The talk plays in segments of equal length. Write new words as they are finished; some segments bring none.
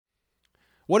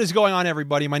What is going on,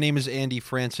 everybody? My name is Andy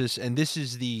Francis, and this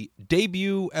is the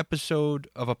debut episode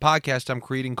of a podcast I'm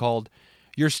creating called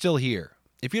You're Still Here.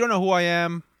 If you don't know who I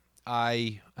am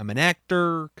an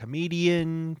actor,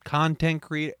 comedian, content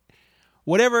creator,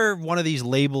 whatever one of these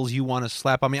labels you want to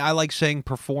slap on me. I like saying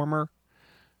performer.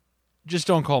 Just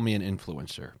don't call me an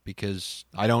influencer, because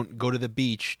I don't go to the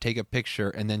beach, take a picture,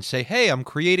 and then say, hey, I'm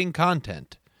creating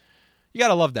content. You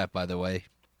gotta love that, by the way.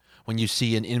 When you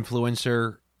see an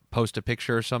influencer post a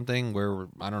picture or something where,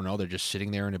 I don't know, they're just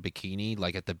sitting there in a bikini,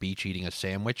 like at the beach eating a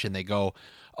sandwich, and they go,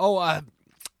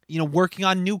 working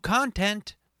on new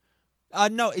content.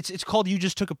 No, it's called you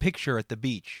just took a picture at the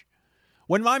beach.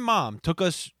 When my mom took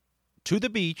us to the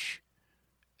beach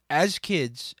as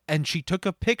kids and she took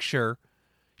a picture,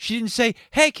 she didn't say,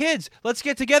 hey, kids, let's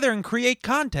get together and create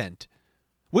content.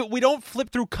 We don't flip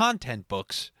through content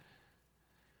books.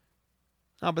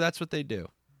 No, but that's what they do.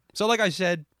 So like I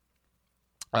said,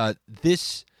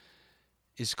 this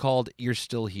is called You're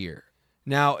Still Here.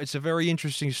 Now, it's a very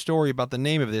interesting story about the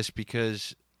name of this,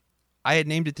 because I had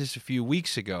named it this a few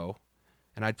weeks ago,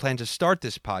 and I'd planned to start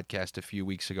this podcast a few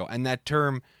weeks ago, and that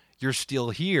term, You're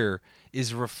Still Here,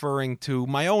 is referring to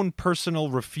my own personal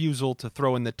refusal to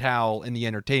throw in the towel in the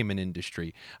entertainment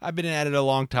industry. I've been at it a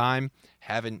long time,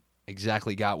 haven't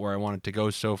exactly got where I wanted to go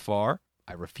so far.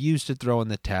 I refuse to throw in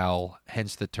the towel,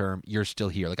 hence the term, you're still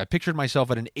here. Like, I pictured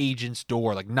myself at an agent's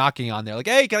door, like, knocking on there, like,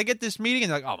 hey, can I get this meeting?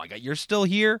 And they're like, oh, my God, you're still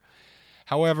here?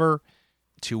 However,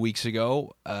 2 weeks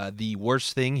ago, the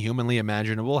worst thing humanly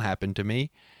imaginable happened to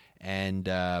me, and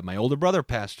my older brother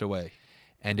passed away.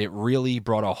 And it really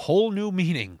brought a whole new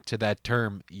meaning to that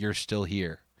term, you're still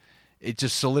here. It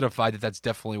just solidified that that's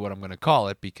definitely what I'm going to call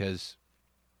it, because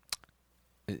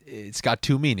it's got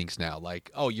two meanings now.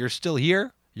 Like, oh, you're still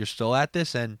here? You're still at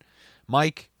this, and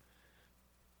Mike,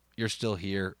 you're still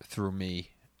here through me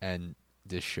and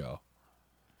this show.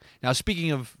 Now,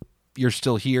 speaking of you're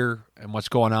still here and what's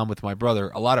going on with my brother,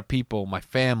 a lot of people, my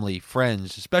family,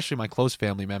 friends, especially my close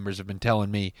family members, have been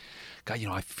telling me, God,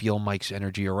 I feel Mike's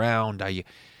energy around. I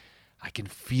can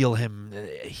feel him.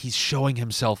 He's showing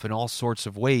himself in all sorts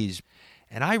of ways.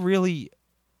 And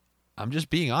I'm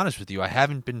just being honest with you. I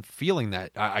haven't been feeling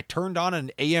that. I turned on an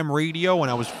AM radio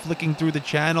and I was flicking through the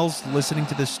channels, listening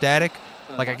to the static.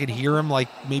 Like I could hear him, like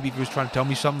maybe if he was trying to tell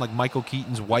me something, like Michael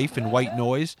Keaton's wife in White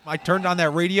Noise. I turned on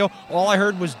that radio. All I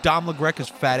heard was Dom LaGreca's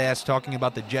fat ass talking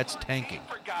about the Jets tanking.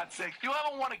 For God's sake,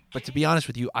 But to be honest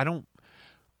with you, I don't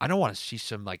want to see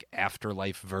some like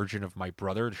afterlife version of my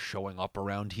brother showing up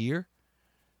around here.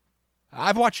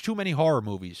 I've watched too many horror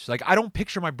movies. Like, I don't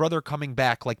picture my brother coming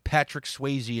back like Patrick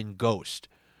Swayze in Ghost.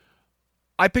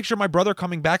 I picture my brother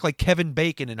coming back like Kevin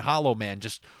Bacon in Hollow Man,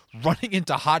 just running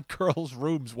into hot girls'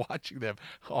 rooms watching them.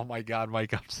 Oh, my God,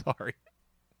 Mike, I'm sorry.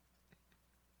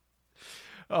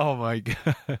 Oh, my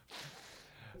God.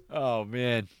 Oh,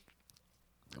 man.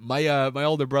 My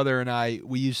older brother and I,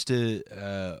 we used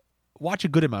to watch a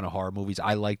good amount of horror movies.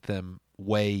 I liked them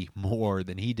way more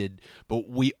than he did, but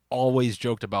we always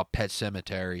joked about Pet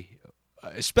Sematary,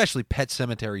 especially Pet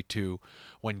Sematary 2,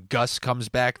 when Gus comes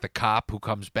back, the cop who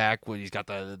comes back when he's got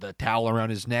the towel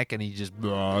around his neck and he just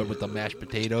with the mashed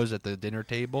potatoes at the dinner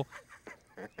table.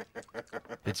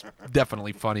 It's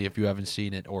definitely funny if you haven't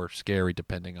seen it, or scary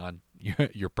depending on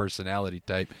your personality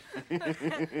type.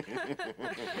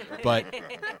 But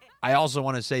I also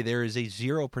want to say there is a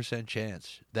 0%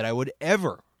 chance that I would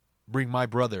ever bring my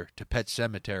brother to Pet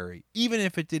Sematary, even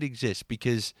if it did exist,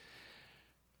 because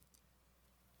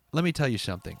let me tell you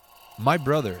something. My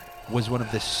brother was one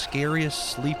of the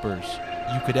scariest sleepers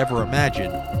you could ever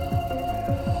imagine.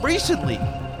 Recently.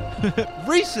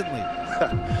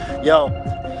 Yo,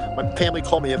 my family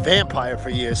called me a vampire for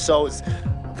years, so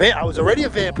I was already a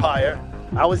vampire.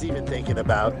 I was even thinking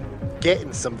about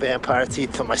getting some vampire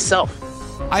teeth for myself.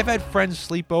 I've had friends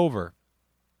sleep over,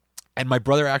 and my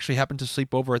brother actually happened to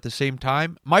sleep over at the same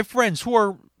time. My friends, who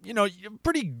are,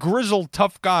 pretty grizzled,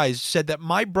 tough guys, said that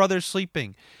my brother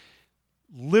sleeping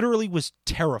literally was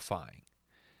terrifying.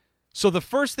 So the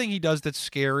first thing he does that's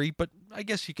scary, but I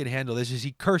guess he can handle this, is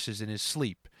he curses in his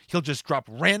sleep. He'll just drop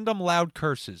random loud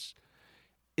curses.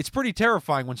 It's pretty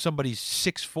terrifying when somebody's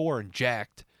 6'4" and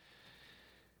jacked.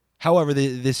 However,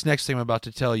 this next thing I'm about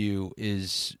to tell you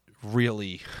is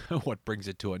really what brings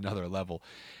it to another level.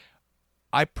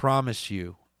 I promise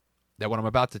you that what I'm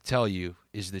about to tell you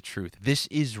is the truth. This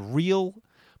is real.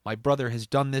 My brother has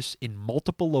done this in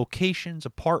multiple locations,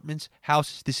 apartments,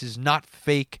 houses. This is not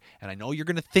fake. And I know you're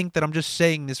going to think that I'm just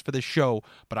saying this for the show,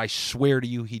 but I swear to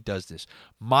you he does this.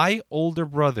 My older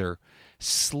brother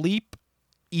sleep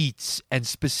eats, and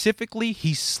specifically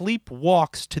he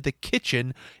sleepwalks to the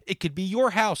kitchen. It could be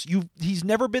your house. He's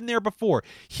never been there before.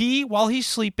 He, while he's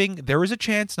sleeping, there is a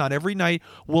chance, not every night,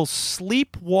 will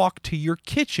sleepwalk to your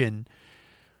kitchen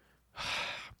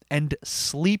and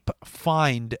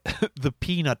find the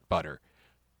peanut butter.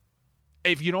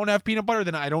 If you don't have peanut butter,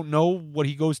 then I don't know what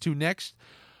he goes to next.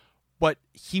 But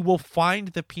he will find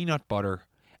the peanut butter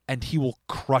and he will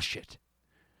crush it.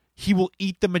 He will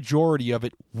eat the majority of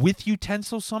it with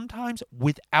utensils sometimes,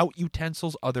 without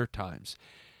utensils other times.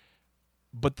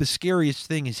 But the scariest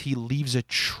thing is he leaves a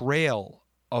trail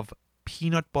of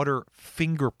peanut butter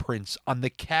fingerprints on the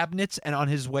cabinets and on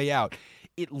his way out.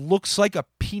 It looks like a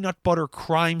peanut butter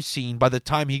crime scene by the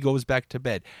time he goes back to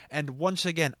bed. And once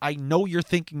again, I know you're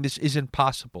thinking this isn't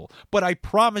possible, but I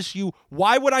promise you,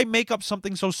 why would I make up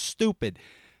something so stupid?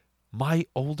 My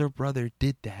older brother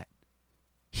did that.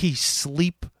 He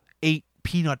sleep ate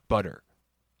peanut butter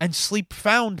and sleep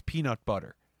found peanut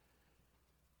butter.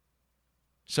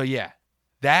 So yeah,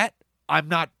 that I'm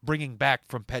not bringing back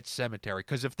from Pet Sematary,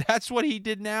 because if that's what he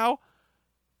did now,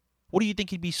 what do you think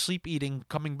he'd be sleep eating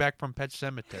coming back from Pet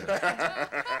Sematary?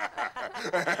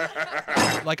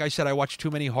 Like I said, I watch too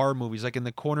many horror movies. Like in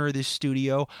the corner of this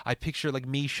studio, I picture like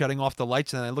me shutting off the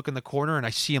lights, and then I look in the corner and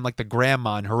I see him like the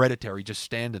grandma in Hereditary just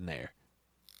standing there.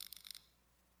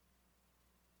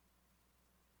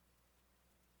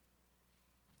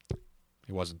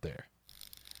 He wasn't there.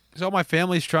 So my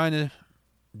family's trying to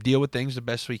deal with things the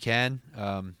best we can.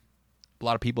 A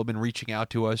lot of people have been reaching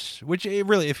out to us, which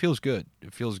it feels good.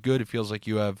 It feels good. It feels like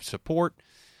you have support.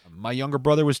 My younger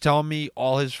brother was telling me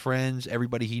all his friends,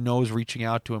 everybody he knows reaching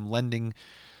out to him, lending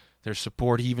their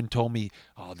support. He even told me,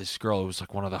 oh, this girl, it was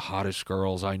like one of the hottest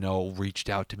girls I know, reached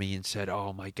out to me and said,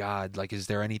 oh my God, like, is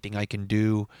there anything I can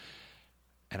do?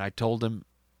 And I told him,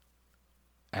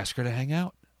 ask her to hang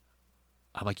out.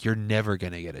 I'm like, you're never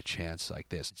going to get a chance like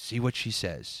this. See what she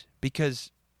says.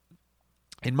 Because,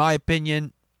 in my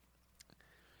opinion,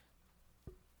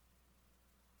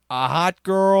 a hot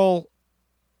girl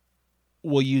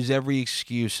will use every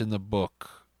excuse in the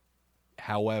book.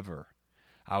 However,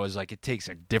 I was like, it takes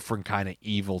a different kind of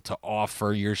evil to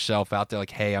offer yourself out there.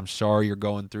 Like, hey, I'm sorry you're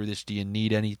going through this. Do you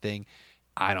need anything?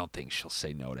 I don't think she'll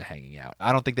say no to hanging out.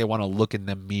 I don't think they want to look in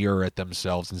the mirror at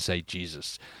themselves and say,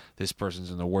 Jesus, this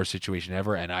person's in the worst situation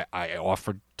ever. And I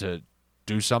offered to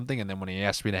do something. And then when he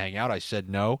asked me to hang out, I said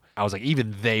no. I was like,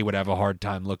 even they would have a hard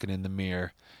time looking in the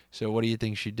mirror. So what do you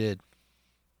think she did?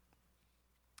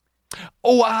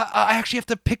 Oh, I actually have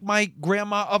to pick my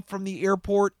grandma up from the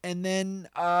airport, and then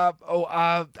I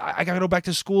got to go back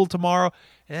to school tomorrow.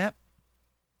 Yeah.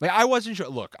 Like, I wasn't sure.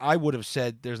 Look, I would have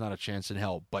said there's not a chance in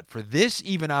hell. But for this,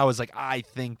 even I was like, I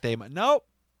think they might. Nope.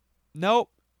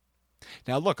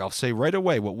 Now, look, I'll say right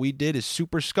away, what we did is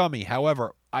super scummy.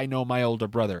 However, I know my older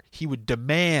brother. He would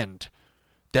demand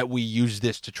that we use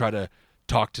this to try to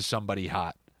talk to somebody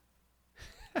hot.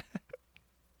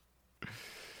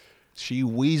 She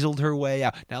weaseled her way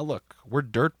out. Now, look, we're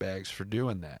dirtbags for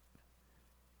doing that.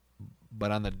 But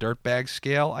on the dirtbag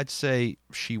scale, I'd say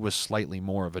she was slightly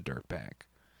more of a dirtbag.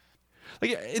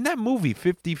 Like in that movie,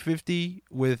 50-50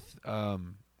 with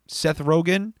Seth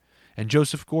Rogen and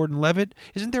Joseph Gordon-Levitt,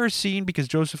 isn't there a scene because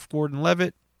Joseph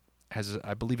Gordon-Levitt has,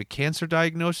 I believe, a cancer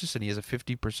diagnosis and he has a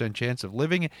 50% chance of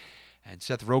living, and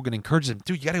Seth Rogen encourages him,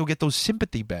 dude, you got to go get those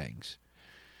sympathy bangs.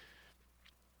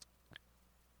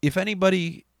 If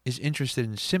anybody is interested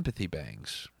in sympathy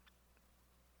bangs,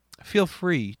 feel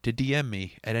free to DM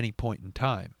me at any point in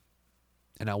time,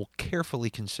 and I will carefully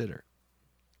consider.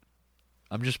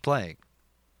 I'm just playing.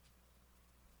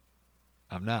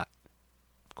 I'm not.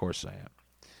 Of course I am.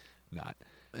 Not.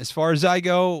 As far as I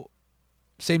go,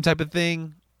 same type of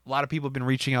thing. A lot of people have been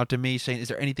reaching out to me saying, is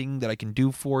there anything that I can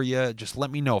do for you? Just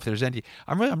let me know if there's anything.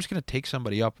 I'm just going to take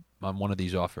somebody up on one of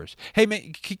these offers. Hey,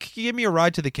 man, can you give me a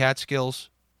ride to the Catskills?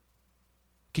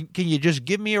 Can you just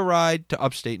give me a ride to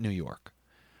upstate New York?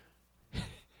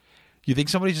 You think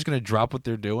somebody's just going to drop what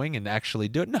they're doing and actually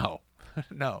do it? No.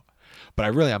 No. But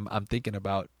I'm thinking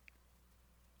about,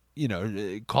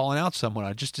 calling out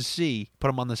someone just to see, put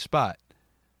them on the spot.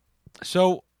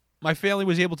 So my family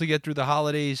was able to get through the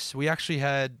holidays. We actually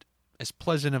had as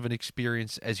pleasant of an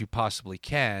experience as you possibly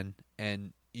can.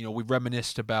 And, we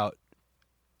reminisced about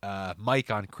Mike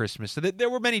on Christmas. So there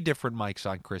were many different Mikes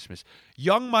on Christmas.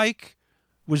 Young Mike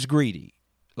was greedy.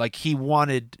 Like, he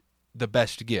wanted the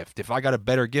best gift. If I got a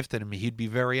better gift than him, he'd be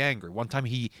very angry. One time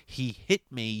he hit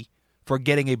me for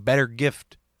getting a better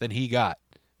gift than he got.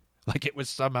 Like it was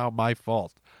somehow my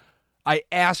fault. I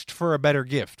asked for a better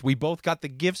gift. We both got the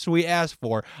gifts we asked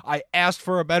for. I asked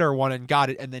for a better one and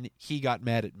got it, and then he got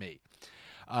mad at me.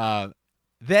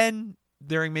 Then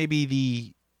during maybe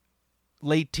the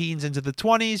late teens into the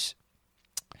 20s,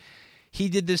 he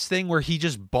did this thing where he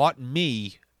just bought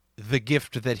me the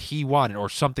gift that he wanted or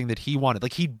something that he wanted.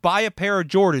 Like he'd buy a pair of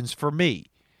Jordans for me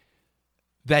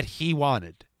that he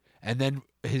wanted. And then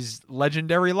his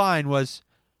legendary line was,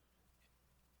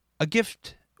 a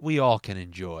gift we all can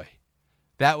enjoy.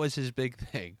 That was his big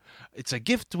thing. It's a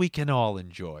gift we can all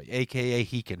enjoy, a.k.a.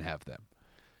 he can have them.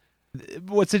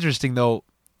 What's interesting, though,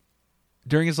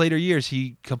 during his later years,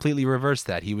 he completely reversed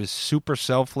that. He was super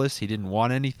selfless. He didn't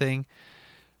want anything,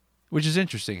 which is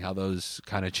interesting how those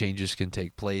kind of changes can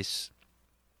take place.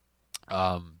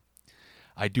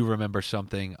 I do remember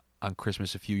something on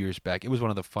Christmas a few years back. It was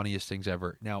one of the funniest things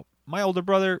ever. Now, my older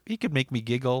brother, he could make me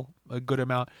giggle a good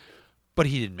amount, but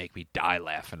he didn't make me die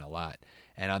laughing a lot.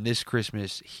 And on this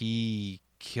Christmas, he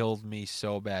killed me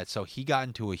so bad. So he got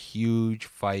into a huge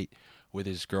fight with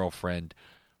his girlfriend,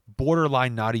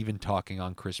 borderline not even talking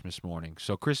on Christmas morning.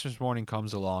 So Christmas morning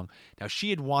comes along. Now,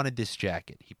 she had wanted this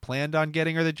jacket. He planned on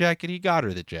getting her the jacket. He got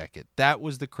her the jacket. That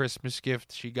was the Christmas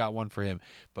gift. She got one for him.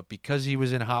 But because he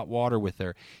was in hot water with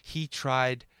her, he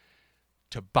tried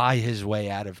to buy his way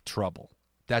out of trouble.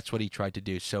 That's what he tried to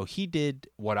do. So he did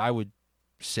what I would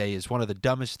say is one of the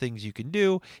dumbest things you can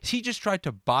do, is he just tried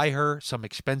to buy her some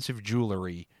expensive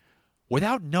jewelry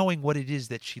without knowing what it is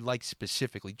that she likes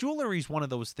specifically. Jewelry is one of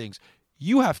those things.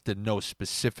 You have to know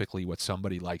specifically what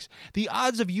somebody likes. The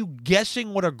odds of you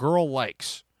guessing what a girl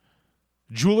likes,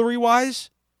 jewelry-wise,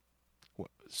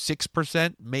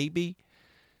 6% maybe.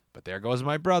 But there goes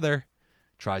my brother.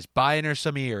 Tries buying her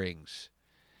some earrings.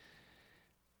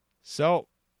 So,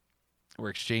 we're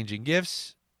exchanging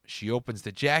gifts. She opens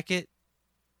the jacket.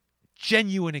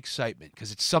 Genuine excitement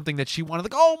because it's something that she wanted.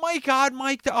 Like, oh my God,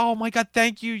 Mike! Oh my God,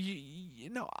 thank you. You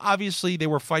know, obviously they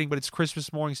were fighting, but it's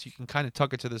Christmas morning, so you can kind of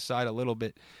tuck it to the side a little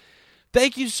bit.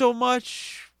 Thank you so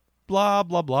much. Blah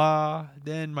blah blah.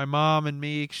 Then my mom and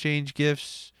me exchange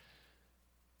gifts,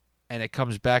 and it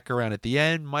comes back around at the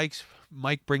end.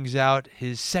 Mike brings out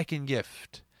his second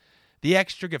gift, the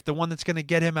extra gift, the one that's going to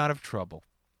get him out of trouble.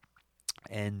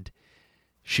 And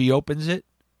she opens it.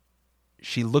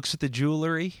 She looks at the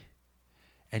jewelry.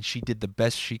 And she did the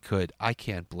best she could. I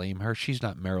can't blame her. She's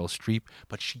not Meryl Streep,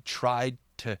 but she tried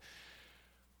to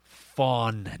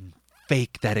fawn and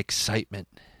fake that excitement.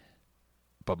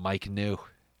 But Mike knew.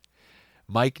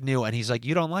 Mike knew, and he's like,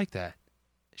 "You don't like that."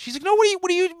 She's like, "No, what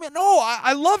do you? No,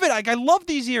 I love it. I love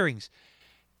these earrings."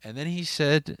 And then he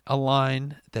said a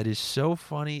line that is so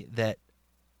funny that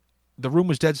the room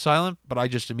was dead silent, but I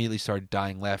just immediately started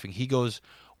dying laughing. He goes,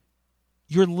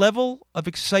 "Your level of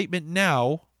excitement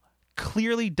now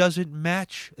clearly doesn't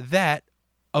match that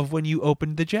of when you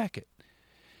opened the jacket."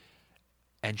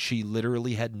 And she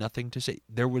literally had nothing to say.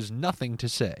 There was nothing to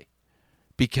say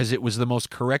because it was the most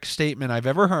correct statement I've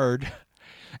ever heard,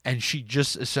 and she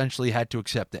just essentially had to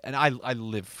accept it. And I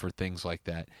live for things like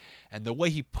that. And the way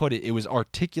he put it, it was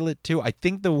articulate too. I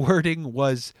think the wording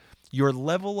was, your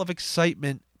level of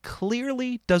excitement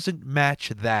clearly doesn't match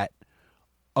that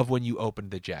of when you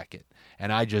opened the jacket.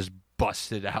 And I just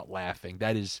busted out laughing.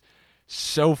 That is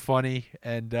so funny,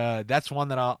 and that's one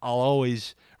that I'll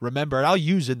always remember, and I'll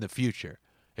use in the future.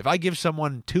 If I give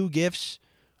someone two gifts,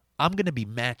 I'm going to be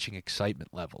matching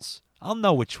excitement levels. I'll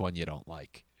know which one you don't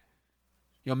like.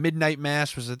 You know, midnight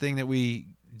mass was the thing that we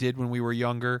did when we were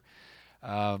younger.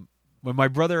 When my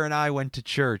brother and I went to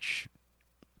church,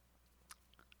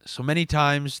 so many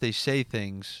times they say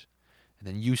things, and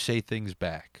then you say things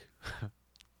back.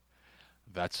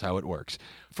 That's how it works.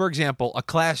 For example, a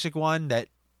classic one that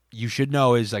you should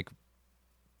know is like,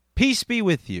 "Peace be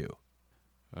with you."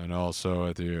 "And also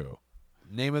with you."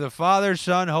 "Name of the Father,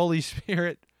 Son, Holy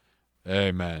Spirit."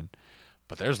 "Amen."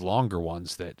 But there's longer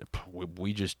ones that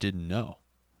we just didn't know.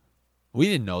 We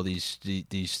didn't know these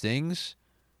things.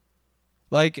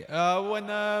 Like, when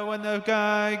the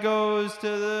guy goes to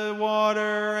the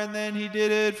water and then he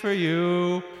did it for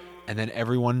you. And then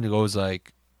everyone goes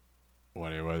like,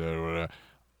 what?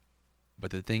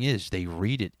 But the thing is, they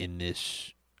read it in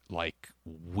this like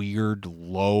weird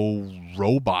low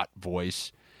robot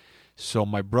voice. So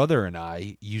my brother and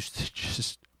I used to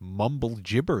just mumble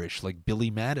gibberish like Billy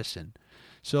Madison.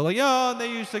 So like, "Oh, they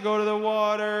used to go to the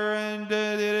water and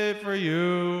did it for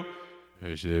you."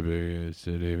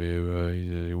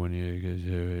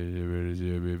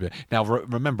 Now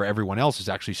remember, everyone else is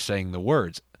actually saying the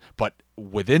words, but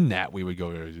within that we would go,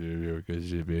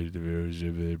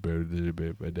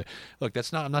 look,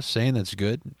 that's not, I'm not saying that's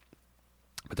good,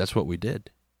 but that's what we did.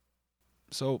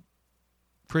 So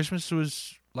Christmas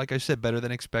was like I said, better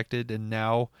than expected, and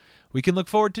now we can look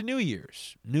forward to New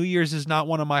Year's. New Year's is not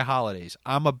one of my holidays.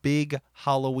 I'm a big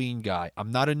Halloween guy.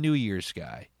 I'm not a New Year's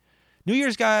guy. New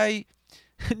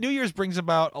Year's brings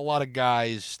about a lot of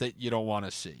guys that you don't want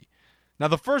to see. Now,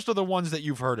 the first are the ones that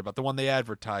you've heard about, the one they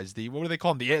advertise, what do they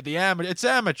call them? It's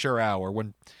amateur hour,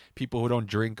 when people who don't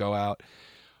drink go out.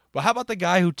 But how about the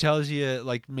guy who tells you,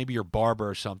 like maybe your barber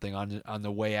or something on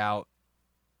the way out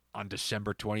on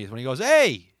December 20th, when he goes,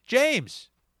 "Hey, James,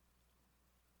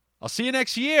 I'll see you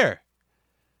next year."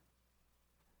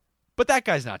 But that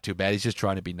guy's not too bad. He's just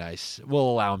trying to be nice. We'll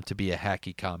allow him to be a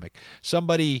hacky comic.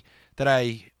 Somebody that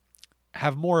I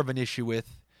have more of an issue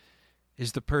with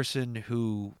is the person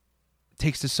who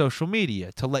takes to social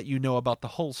media to let you know about the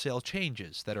wholesale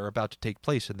changes that are about to take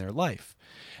place in their life.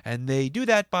 And they do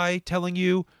that by telling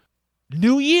you,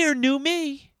 "New year, new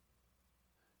me."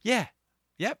 Yeah.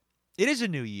 Yep. It is a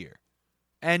new year.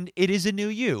 And it is a new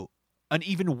you. An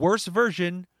even worse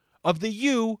version of the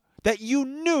you that you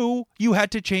knew you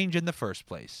had to change in the first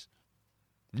place.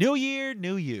 New year,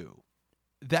 new you.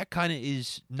 That kind of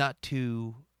is not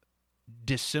too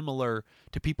dissimilar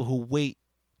to people who wait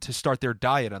to start their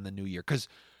diet on the new year, because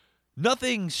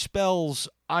nothing spells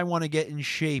 "I want to get in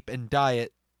shape and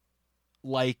diet"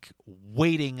 like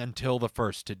waiting until the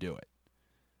first to do it.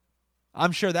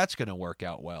 I'm sure that's going to work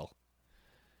out well,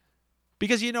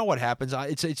 because you know what happens.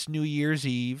 It's New Year's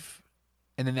Eve,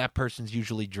 and then that person's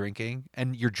usually drinking,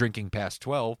 and you're drinking past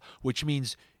 12, which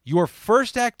means your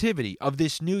first activity of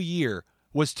this new year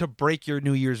was to break your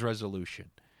New Year's resolution.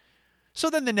 So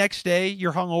then the next day,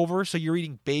 you're hungover, so you're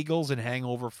eating bagels and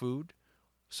hangover food.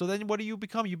 So then what do you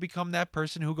become? You become that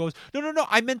person who goes, no,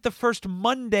 I meant the first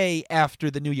Monday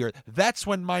after the New Year. That's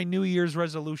when my New Year's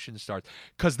resolution starts,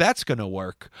 because that's going to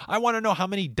work. I want to know how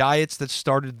many diets that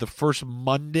started the first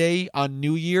Monday on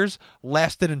New Year's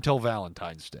lasted until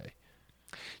Valentine's Day.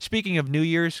 Speaking of New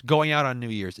Year's, going out on New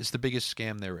Year's is the biggest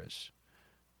scam there is.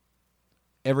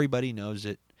 Everybody knows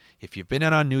it. If you've been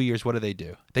out on New Year's, what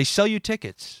do? They sell you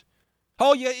tickets.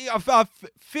 Oh, yeah,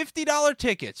 $50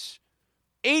 tickets,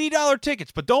 $80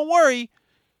 tickets. But don't worry,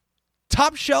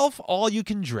 top shelf, all you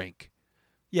can drink.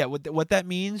 Yeah, what that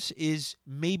means is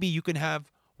maybe you can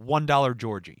have $1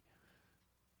 Georgie.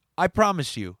 I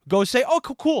promise you. Go say, "Oh,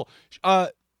 cool.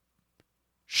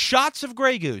 Shots of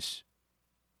Grey Goose."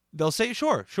 They'll say,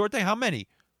 sure thing. How many?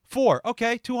 4.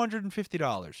 Okay,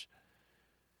 $250.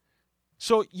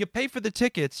 So you pay for the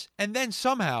tickets, and then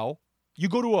somehow you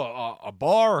go to a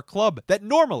bar or club that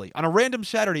normally on a random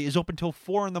Saturday is open till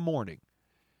 4 in the morning.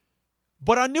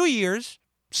 But on New Year's,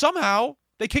 somehow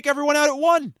they kick everyone out at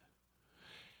 1.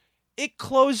 It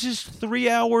closes 3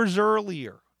 hours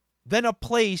earlier than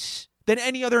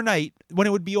any other night when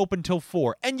it would be open till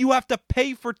 4. And you have to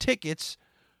pay for tickets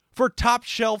for top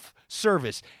shelf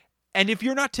service. And if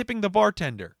you're not tipping the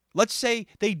bartender, let's say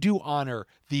they do honor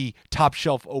the top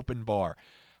shelf open bar,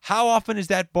 how often is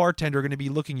that bartender going to be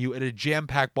looking you at a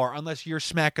jam-packed bar unless you're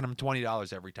smacking them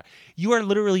 $20 every time? You are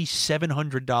literally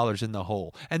 $700 in the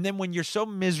hole. And then when you're so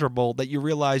miserable that you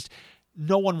realize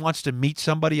no one wants to meet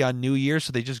somebody on New Year's,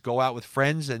 so they just go out with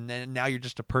friends, and then now you're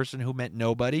just a person who met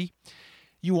nobody,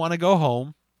 you want to go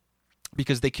home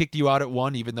because they kicked you out at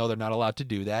 1, even though they're not allowed to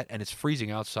do that, and it's freezing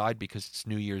outside because it's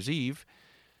New Year's Eve.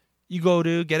 You go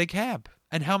to get a cab.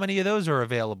 And how many of those are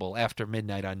available after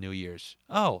midnight on New Year's?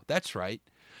 Oh, that's right.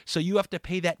 So you have to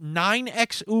pay that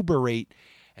 9x Uber rate,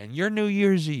 and your New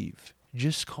Year's Eve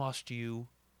just cost you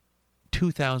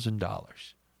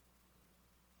 $2,000.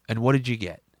 And what did you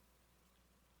get?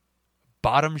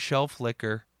 Bottom shelf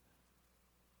liquor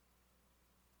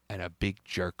and a big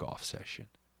jerk-off session.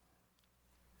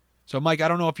 So, Mike, I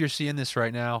don't know if you're seeing this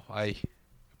right now. It'd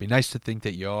be nice to think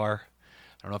that you are.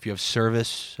 I don't know if you have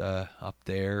service up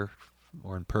there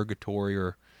or in purgatory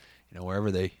or wherever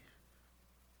they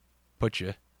put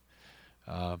you.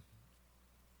 But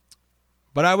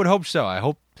I would hope so. I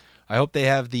hope they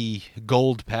have the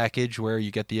gold package where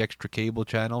you get the extra cable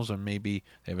channels, or maybe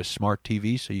they have a smart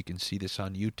TV so you can see this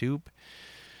on YouTube.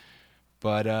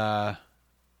 But I'm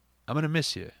going to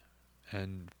miss you.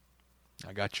 And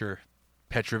I got your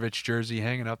Petrovic jersey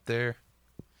hanging up there.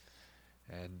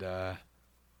 And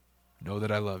know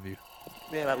that I love you.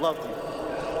 Man, I love you.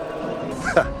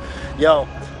 Yo,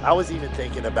 I was even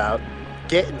thinking about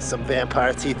getting some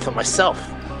vampire teeth for myself.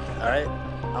 All right?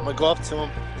 I'm going to go up to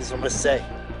him. This is what I'm going to say.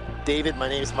 David, my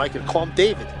name's Mike. I call him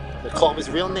David. I call him his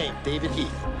real name, David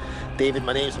Heath. David,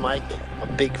 my name's Mike. I'm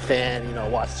a big fan.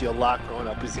 Watched you a lot growing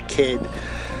up as a kid.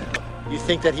 You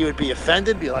think that he would be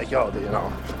offended? Be like, yo,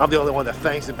 I'm the only one that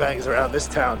fangs and bangs around this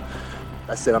town.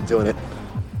 I said, I'm doing it.